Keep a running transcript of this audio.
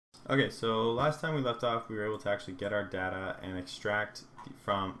Okay, so last time we left off, we were able to actually get our data and extract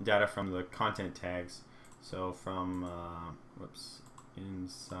data from the content tags. So from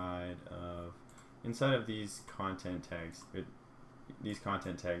inside of these content tags, these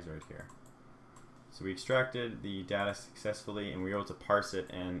content tags right here. So we extracted the data successfully, and we were able to parse it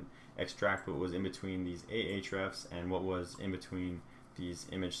and extract what was in between these ahrefs and what was in between these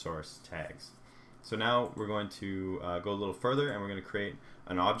image source tags. So now we're going to go a little further, and we're going to create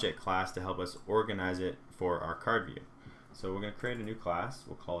an object class to help us organize it for our card view. So we're going to create a new class.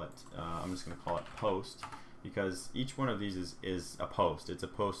 We'll call it, I'm just going to call it post, because each one of these is a post. It's a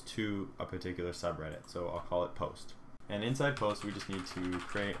post to a particular subreddit. So I'll call it post. And inside post, we just need to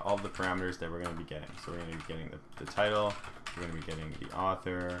create all the parameters that we're going to be getting. So we're going to be getting the title, we're going to be getting the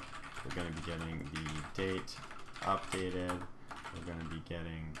author, we're going to be getting the date updated, we're going to be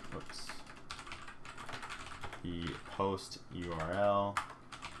getting, the post URL,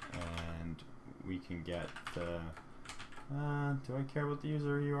 and we can get the, do I care about the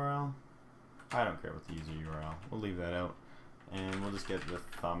user URL? I don't care about the user URL. We'll leave that out. And we'll just get the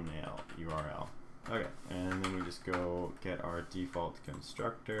thumbnail URL. Okay, and then we just go get our default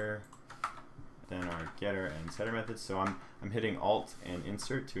constructor, then our getter and setter methods. So I'm hitting Alt and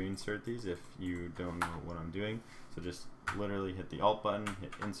Insert to insert these if you don't know what I'm doing. So just literally hit the Alt button,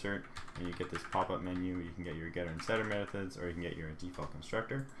 hit Insert, and you get this pop-up menu. You can get your getter and setter methods, or you can get your default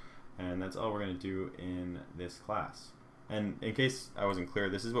constructor. And that's all we're going to do in this class. And in case I wasn't clear,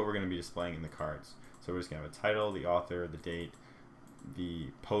 this is what we're going to be displaying in the cards. So we're just going to have a title, the author, the date,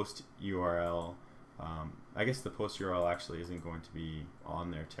 the post URL. I guess the post URL actually isn't going to be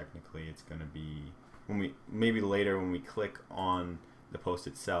on there technically. It's going to be maybe later when we click on the post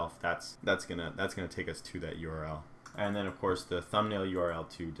itself. That's gonna take us to that URL. And then of course the thumbnail URL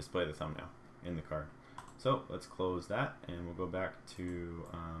to display the thumbnail in the card. So let's close that, and we'll go back to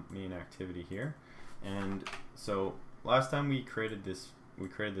main activity here. And so last time we created this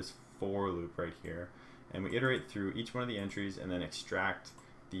for loop right here, and we iterate through each one of the entries and then extract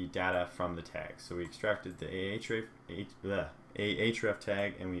the data from the tag. So we extracted the ahref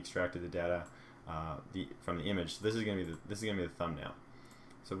tag, and we extracted the data from the image. So this is gonna be the thumbnail.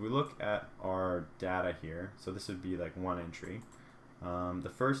 So if we look at our data here, so this would be like one entry. The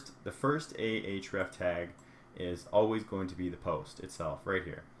first ahref tag is always going to be the post itself right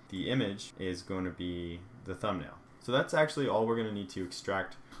here. The image is going to be the thumbnail. So that's actually all we're going to need to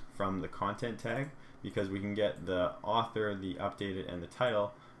extract from the content tag, because we can get the author, the updated, and the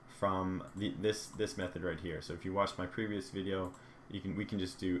title from this method right here. So if you watched my previous video, we can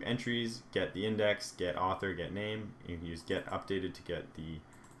just do entries, get the index, get author, get name. You can use get updated to get the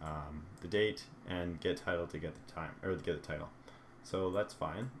date, and get title to get the time, or to get the title. So that's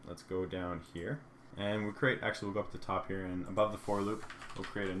fine. Let's go down here, and we'll go up to the top here, and above the for loop, we'll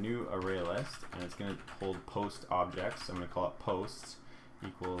create a new array list, and it's going to hold post objects. I'm going to call it posts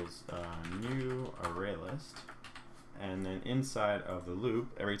equals new array list. And then inside of the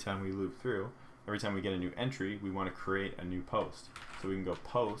loop, every time we loop through, every time we get a new entry, we want to create a new post. So we can go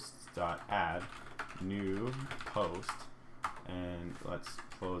posts.add new post, and let's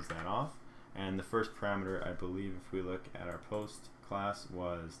close that off. And the first parameter, I believe, if we look at our post class,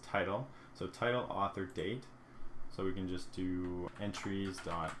 was title. So title, author, date. So we can just do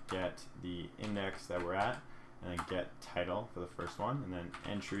entries.get the index that we're at, and then get title for the first one, and then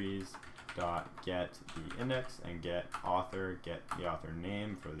entries.get the index, and get author, get the author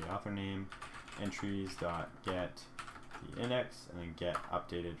name for the author name, entries.get the index, and then get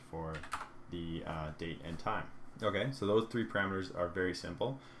updated for the date and time. Okay, so those three parameters are very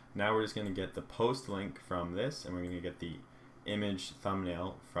simple. Now we're just going to get the post link from this, and we're going to get the image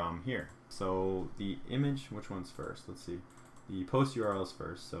thumbnail from here. So the image, which one's first? Let's see. The post URL is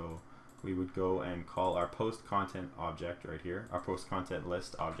first, so we would go and call our post content object right here, our post content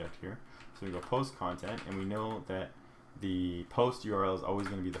list object here. So we go post content, and we know that the post URL is always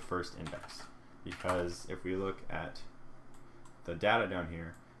going to be the first index, because if we look at the data down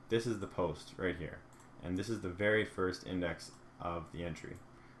here, this is the post right here, and this is the very first index of the entry.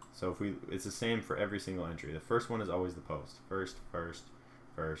 So it's the same for every single entry. The first one is always the post. First.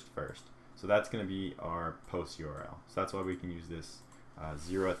 So that's going to be our post URL. So that's why we can use this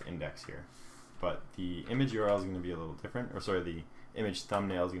 0th index here. But the image URL is going to be a little different, or sorry, the image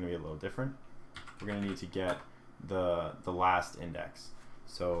thumbnail is going to be a little different. We're going to need to get the last index.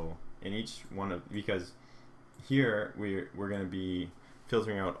 So in each one of, because here we're going to be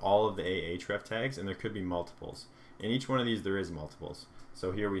filtering out all of the ahref tags, and there could be multiples. In each one of these there is multiples.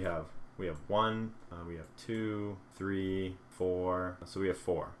 So here we have 1, we have 2, 3, 4. So we have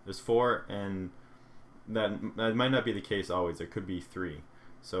 4. There's 4, and that might not be the case always. There could be 3.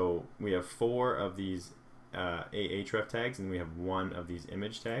 So we have 4 of these ahref tags, and we have 1 of these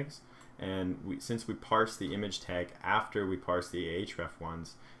image tags. And since we parse the image tag after we parse the ahref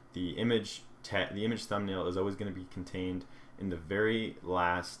ones, the image thumbnail is always going to be contained in the very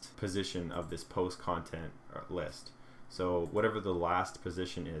last position of this post content list. So whatever the last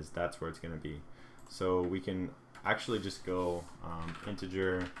position is, that's where it's going to be. So we can actually just go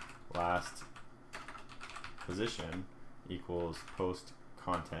integer last position equals post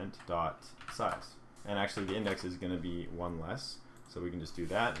content dot size, and actually the index is going to be 1 less, so we can just do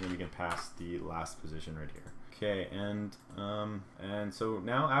that, and then we can pass the last position right here. Okay, and so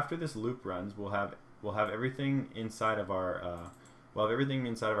now after this loop runs, we'll have everything inside of our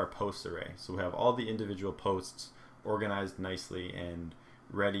posts array. So we have all the individual posts organized nicely and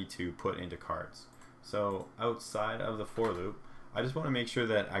ready to put into cards. So outside of the for loop, I just want to make sure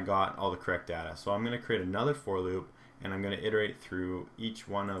that I got all the correct data. So I'm going to create another for loop, and I'm going to iterate through each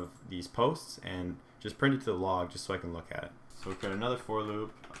one of these posts and just print it to the log just so I can look at it. So we create another for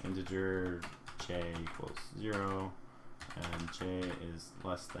loop, integer j equals 0, and j is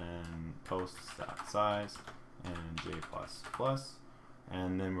less than posts.size, and j plus plus,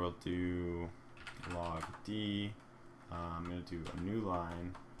 and then we'll do log d. I'm going to do a new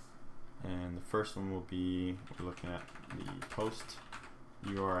line, and the first one will be, we're looking at the post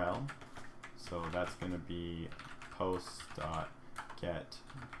URL, so that's going to be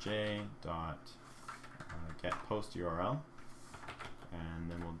post.getj.get post URL, and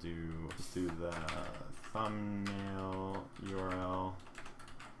then we'll just do the thumbnail URL.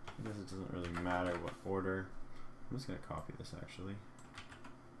 I guess it doesn't really matter what order. I'm just going to copy this actually.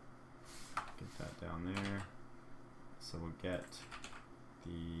 Get that down there. So we'll get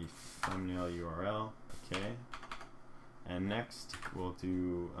the thumbnail URL, okay. And next we'll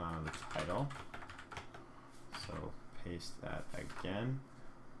do the title. So paste that again,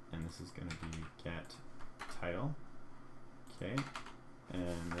 and this is going to be get title, okay.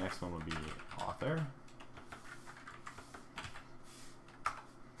 And the next one will be author,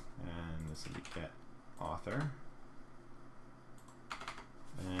 and this will be get author,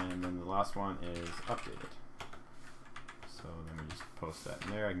 and then the last one is updated. So then we just post that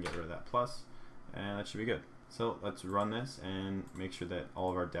in there. I can get rid of that plus, and that should be good. So let's run this and make sure that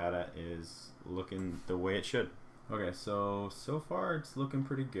all of our data is looking the way it should. Okay, so far it's looking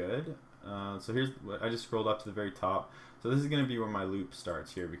pretty good. So here's what I just scrolled up to the very top. So this is going to be where my loop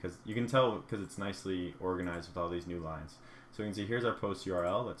starts here, because you can tell because it's nicely organized with all these new lines. So you can see here's our post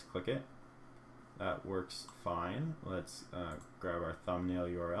URL. Let's click it. That works fine. Let's grab our thumbnail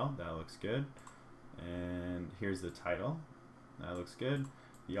URL. That looks good. And here's the title. That looks good.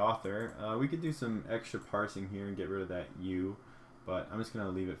 The author, we could do some extra parsing here and get rid of that U, but I'm just going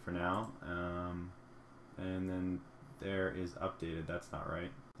to leave it for now. And then there is updated. That's not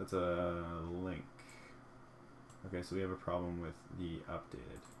right. That's a link. Okay, so we have a problem with the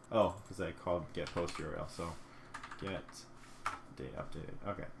updated. Oh, because I called get post URL. So get date updated.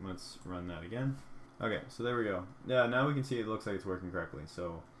 Okay, let's run that again. Okay, so there we go. Yeah, now we can see it looks like it's working correctly.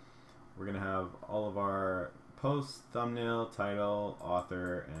 So we're going to have all of our posts, thumbnail, title,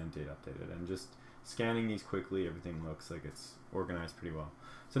 author, and date updated. And just scanning these quickly, everything looks like it's organized pretty well.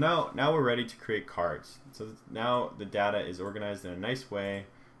 So now we're ready to create cards. So now the data is organized in a nice way.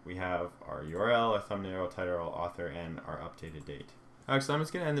 We have our URL, our thumbnail, title, author, and our updated date. Alright, so I'm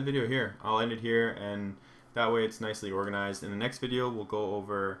just going to end the video here. I'll end it here, and that way it's nicely organized. In the next video, we'll go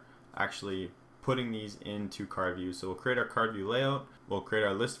over actually putting these into CardViews. So we'll create our CardView layout, we'll create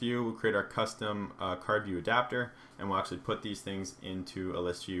our ListView, we'll create our custom CardView adapter, and we'll actually put these things into a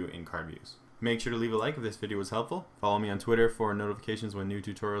ListView in CardViews. Make sure to leave a like if this video was helpful. Follow me on Twitter for notifications when new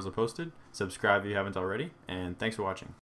tutorials are posted. Subscribe if you haven't already, and thanks for watching.